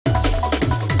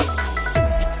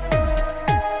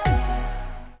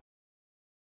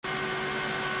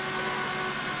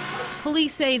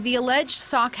Police say the alleged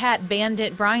sock hat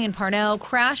bandit Brian Parnell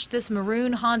crashed this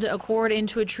maroon Honda Accord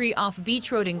into a tree off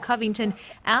Beach Road in Covington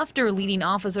after leading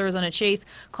officers on a chase,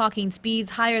 clocking speeds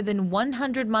higher than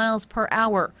 100 miles per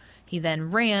hour. He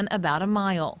then ran about a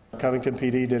mile. Covington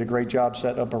PD did a great job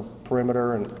setting up a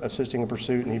perimeter and assisting in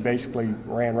pursuit, and he basically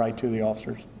ran right to the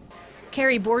officers.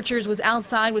 Carrie Borchers was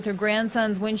outside with her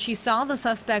grandsons when she saw the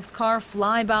suspect's car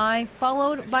fly by,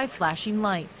 followed by flashing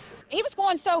lights. He was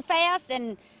going so fast,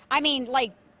 and I mean,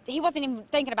 like, he wasn't even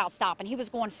thinking about stopping. He was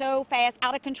going so fast,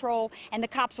 out of control, and the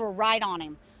cops were right on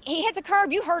him. He hit the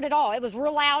curb, you heard it all. It was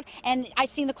real loud, and I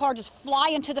seen the car just fly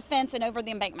into the fence and over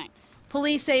the embankment.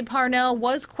 Police say Parnell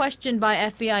was questioned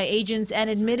by FBI agents and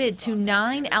admitted to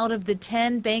 9 out of the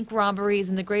 10 bank robberies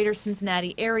in the greater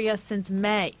Cincinnati area since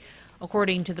May.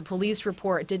 According to the police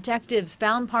report, detectives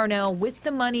found Parnell with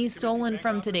the money stolen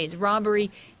from today's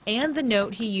robbery and the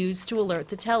note he used to alert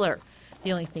the teller.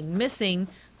 The only thing missing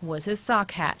was his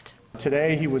sock hat.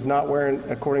 Today he was not wearing,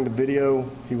 according to video,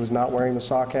 he was not wearing the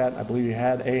sock hat. I believe he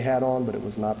had a hat on, but it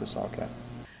was not the sock hat.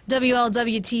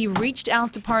 WLWT reached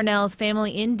out to Parnell's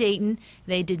family in Dayton.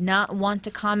 They did not want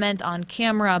to comment on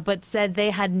camera, but said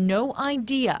they had no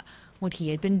idea what he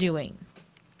had been doing.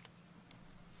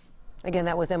 Again,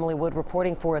 that was Emily Wood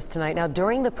reporting for us tonight. Now,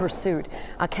 during the pursuit,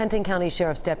 a Kenton County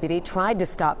Sheriff's deputy tried to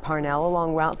stop Parnell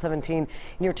along Route 17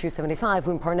 near 275.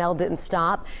 When Parnell didn't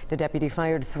stop, the deputy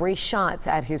fired 3 shots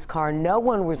at his car. No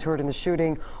one was hurt in the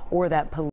shooting or that police